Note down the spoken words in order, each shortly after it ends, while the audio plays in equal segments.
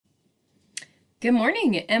Good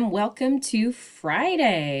morning and welcome to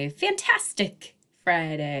Friday. Fantastic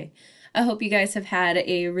Friday. I hope you guys have had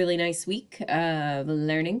a really nice week of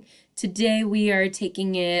learning. Today we are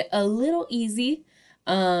taking it a little easy,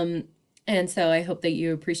 and so I hope that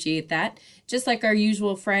you appreciate that. Just like our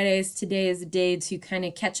usual Fridays, today is a day to kind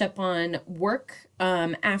of catch up on work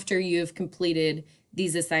after you've completed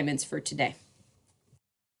these assignments for today.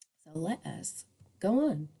 So let us go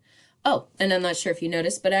on. Oh, and I'm not sure if you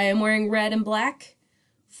noticed, but I am wearing red and black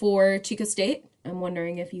for Chico State. I'm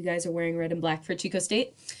wondering if you guys are wearing red and black for Chico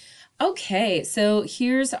State. Okay, so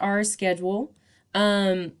here's our schedule.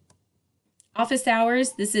 Office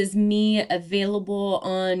hours, this is me available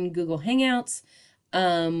on Google Hangouts,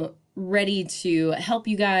 ready to help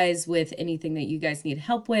you guys with anything that you guys need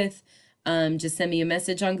help with. Just send me a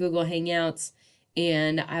message on Google Hangouts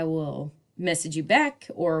and I will message you back,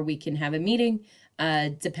 or we can have a meeting.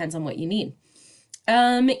 Depends on what you need.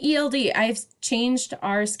 ELD, I've changed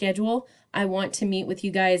our schedule. I want to meet with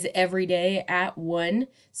you guys every day at 1.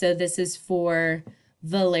 So this is for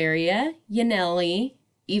Valeria, Yaneli,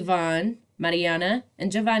 Yvonne, Mariana,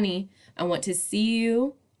 and Giovanni. I want to see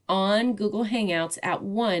you on Google Hangouts at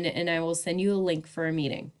 1, and I will send you a link for a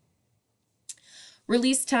meeting.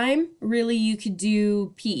 Release time, really you could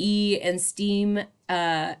do PE and STEAM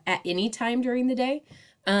at any time during the day.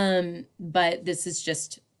 But this is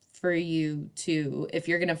just for you to, if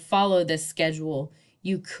you're going to follow this schedule,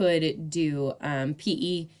 you could do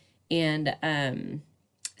PE and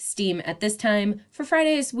STEAM at this time. For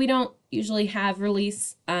Fridays, we don't usually have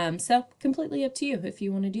release, so completely up to you if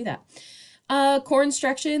you want to do that. Core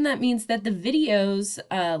instruction, that means that the videos,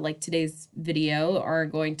 like today's video, are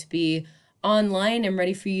going to be online and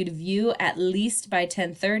ready for you to view at least by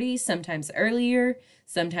 10:30, sometimes earlier,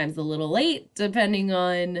 sometimes a little late, depending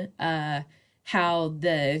on how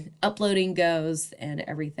the uploading goes and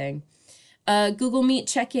everything. Google Meet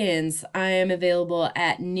check-ins, I am available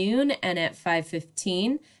at noon and at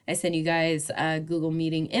 5:15. I send you guys Google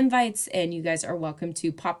Meeting invites, and you guys are welcome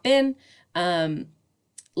to pop in.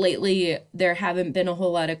 Lately, there haven't been a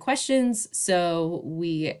whole lot of questions, so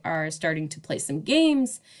we are starting to play some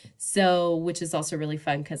games, which is also really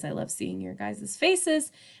fun because I love seeing your guys' faces,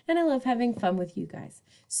 and I love having fun with you guys.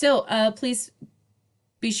 So please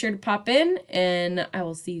be sure to pop in, and I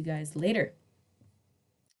will see you guys later.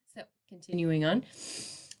 So continuing on,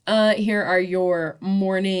 here are your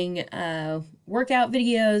morning workout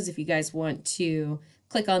videos. If you guys want to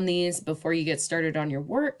click on these before you get started on your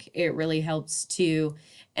work, it really helps to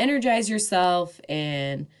energize yourself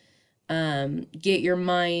and get your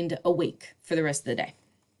mind awake for the rest of the day.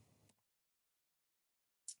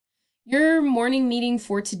 Your morning meeting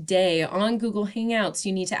for today on Google Hangouts,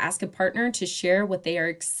 you need to ask a partner to share what they are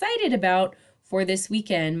excited about for this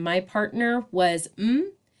weekend. My partner was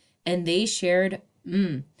and they shared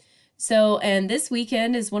So, and this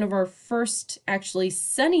weekend is one of our first actually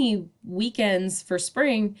sunny weekends for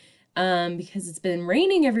spring because it's been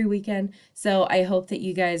raining every weekend. So I hope that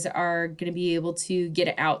you guys are going to be able to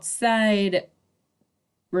get outside,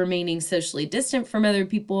 remaining socially distant from other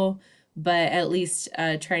people, but at least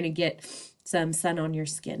trying to get some sun on your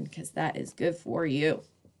skin because that is good for you.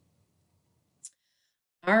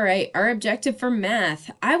 All right, our objective for math.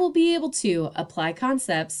 I will be able to apply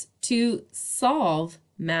concepts to solve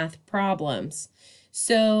math problems.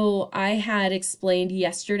 So I had explained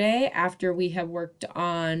yesterday after we have worked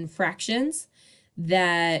on fractions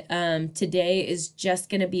that today is just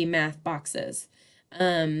going to be math boxes.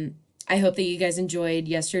 I hope that you guys enjoyed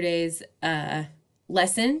yesterday's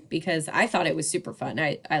lesson because I thought it was super fun.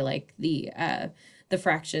 I like the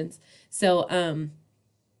fractions. So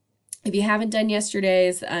if you haven't done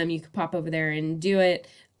yesterday's, you could pop over there and do it.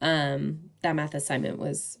 That math assignment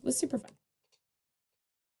was super fun.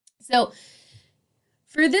 So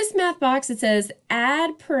for this math box, it says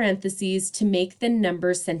add parentheses to make the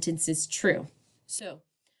number sentences true. So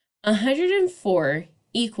 104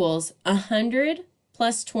 equals 100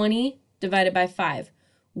 plus 20 divided by 5.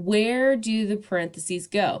 Where do the parentheses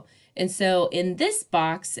go? And so in this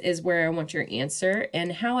box is where I want your answer,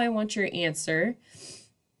 and how I want your answer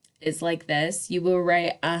is like this. You will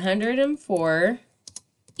write 104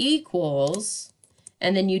 equals,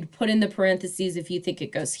 and then you'd put in the parentheses if you think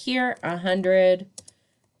it goes here, 100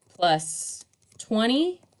 plus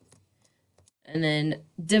 20, and then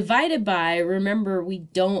divided by, remember we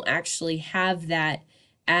don't actually have that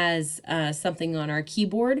as something on our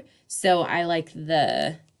keyboard, so I like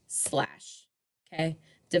the slash, okay?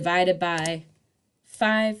 Divided by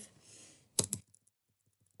 5,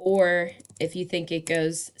 or if you think it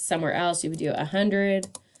goes somewhere else, you would do 100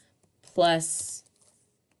 plus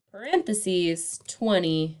parentheses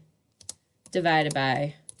 20 divided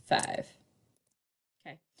by 5.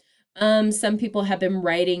 Okay. Some people have been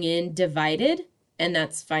writing in divided, and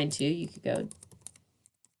that's fine too. You could go,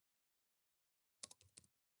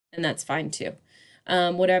 and that's fine too.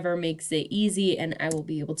 Whatever makes it easy, and I will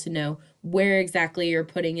be able to know where exactly you're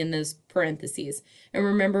putting in those parentheses. And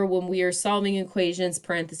remember, when we are solving equations,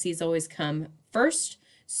 parentheses always come first.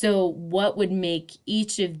 So what would make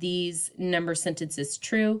each of these number sentences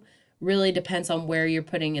true really depends on where you're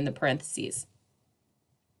putting in the parentheses.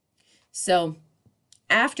 So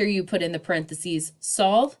after you put in the parentheses,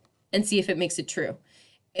 solve and see if it makes it true.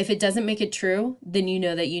 If it doesn't make it true, then you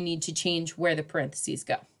know that you need to change where the parentheses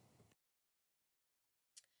go.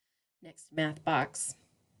 Next math box.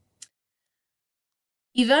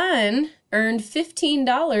 Ivan earned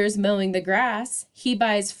 $15 mowing the grass. He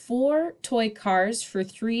buys 4 toy cars for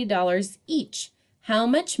 $3 each. How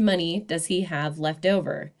much money does he have left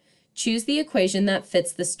over? Choose the equation that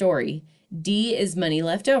fits the story. D is money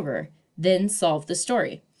left over. Then solve the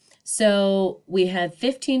story. So we have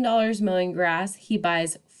 $15 mowing grass. He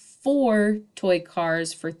buys 4 toy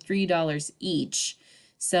cars for $3 each.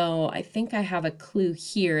 So I think I have a clue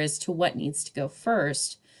here as to what needs to go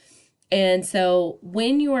first. And so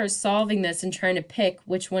when you are solving this and trying to pick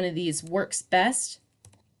which one of these works best,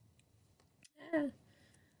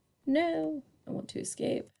 no, I want to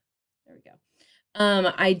escape. There we go.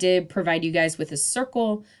 I did provide you guys with a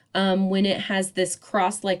circle. When it has this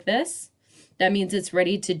cross like this, that means it's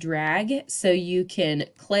ready to drag. So you can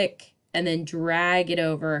click and then drag it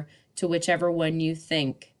over to whichever one you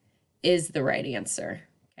think is the right answer.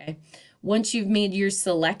 Okay. Once you've made your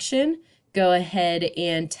selection, go ahead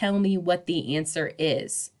and tell me what the answer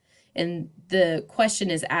is. And the question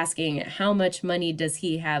is asking how much money does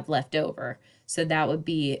he have left over? So that would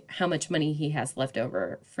be how much money he has left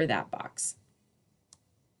over for that box.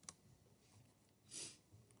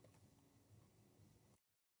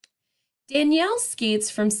 Danielle skates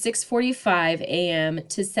from 6:45 a.m.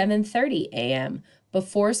 to 7:30 a.m.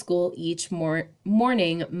 before school each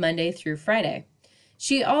morning, Monday through Friday.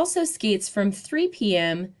 She also skates from 3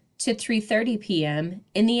 p.m. to 3:30 p.m.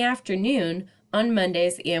 in the afternoon on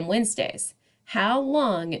Mondays and Wednesdays. How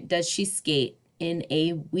long does she skate in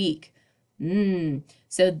a week?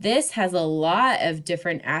 So this has a lot of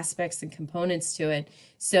different aspects and components to it.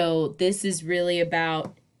 So this is really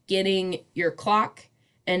about getting your clock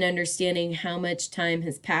and understanding how much time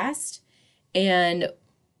has passed. And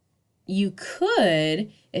you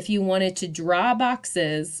could, if you wanted to draw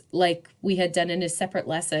boxes like we had done in a separate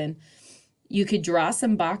lesson, you could draw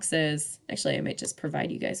some boxes. Actually, I might just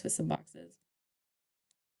provide you guys with some boxes.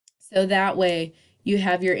 So that way you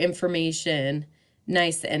have your information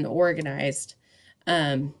nice and organized.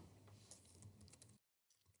 So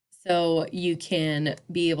you can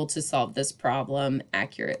be able to solve this problem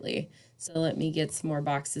accurately. So let me get some more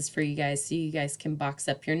boxes for you guys so you guys can box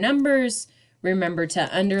up your numbers. Remember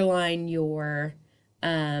to underline your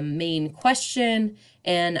main question,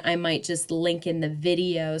 and I might just link in the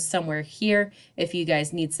video somewhere here if you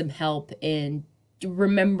guys need some help in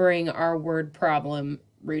remembering our word problem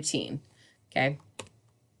routine. Okay.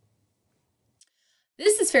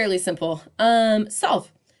 This is fairly simple.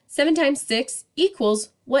 Solve. 7 times 6 equals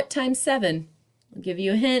what times 7? I'll give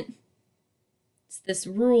you a hint. It's this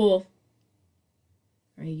rule.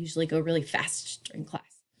 I usually go really fast during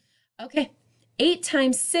class. Okay. 8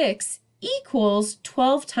 times 6 equals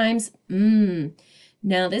 12 times,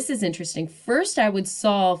 Now this is interesting. First I would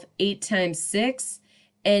solve 8 times 6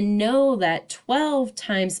 and know that 12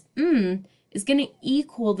 times is going to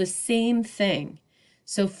equal the same thing.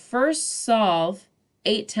 So first solve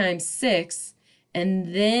 8 times 6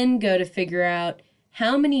 and then go to figure out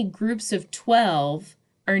how many groups of 12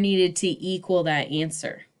 are needed to equal that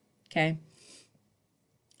answer. Okay.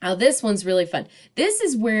 Now this one's really fun. This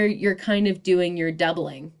is where you're kind of doing your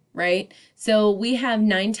doubling, right? So we have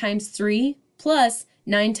 9 times 3 plus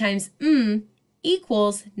 9 times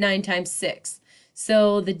equals 9 times 6.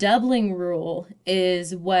 So the doubling rule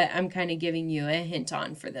is what I'm kind of giving you a hint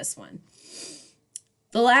on for this one.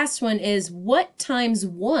 The last one is what times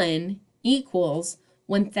 1 equals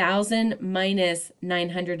 1,000 minus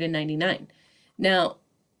 999. Now,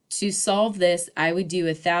 to solve this, I would do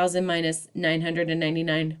 1,000 minus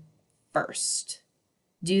 999 first.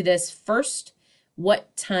 Do this first.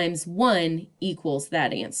 What times 1 equals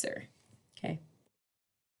that answer? Okay.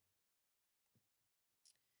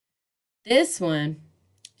 This one,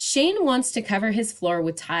 Shane wants to cover his floor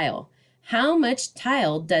with tile. How much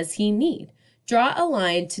tile does he need? Draw a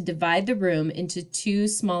line to divide the room into 2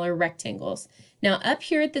 smaller rectangles. Now up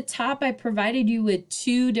here at the top, I provided you with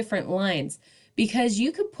 2 different lines because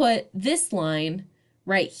you could put this line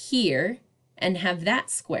right here and have that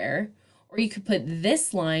square, or you could put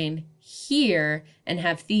this line here and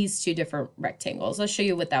have these two different rectangles. I'll show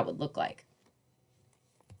you what that would look like.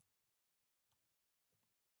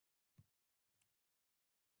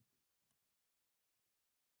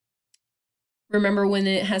 Remember when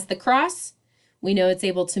it has the cross, we know it's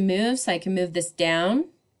able to move, so I can move this down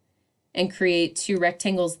and create two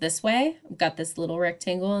rectangles this way. I've got this little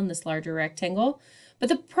rectangle and this larger rectangle. But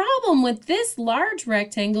the problem with this large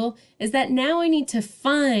rectangle is that now I need to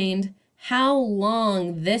find how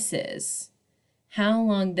long this is. How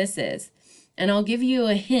long this is. And I'll give you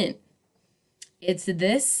a hint. It's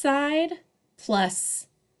this side plus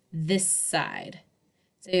this side.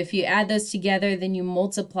 So if you add those together, then you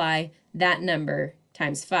multiply that number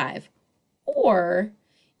times 5. Or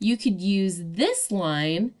you could use this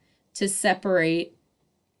line to separate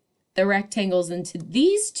the rectangles into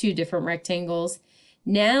these two different rectangles.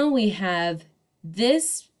 Now we have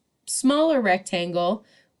this smaller rectangle.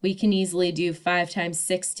 We can easily do 5 times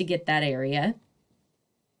 6 to get that area.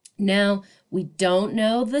 Now we don't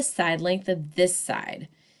know the side length of this side.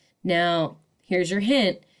 Now here's your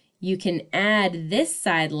hint. You can add this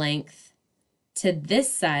side length to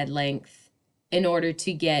this side length in order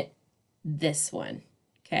to get this one,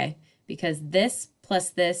 okay? Because this plus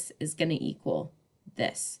this is going to equal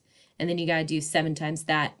this. And then you got to do 7 times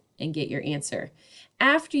that and get your answer.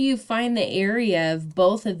 After you find the area of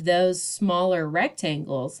both of those smaller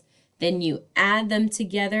rectangles, then you add them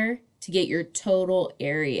together to get your total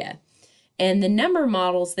area. And the number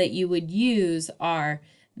models that you would use are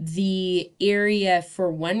the area for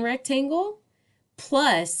one rectangle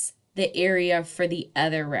plus the area for the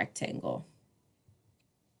other rectangle.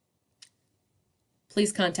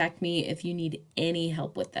 Please contact me if you need any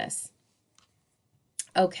help with this.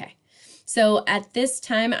 Okay, so at this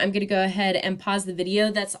time, I'm going to go ahead and pause the video.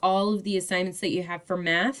 That's all of the assignments that you have for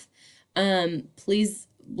math. Please,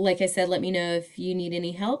 like I said, let me know if you need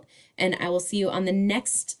any help, and I will see you on the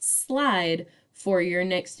next slide for your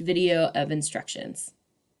next video of instructions.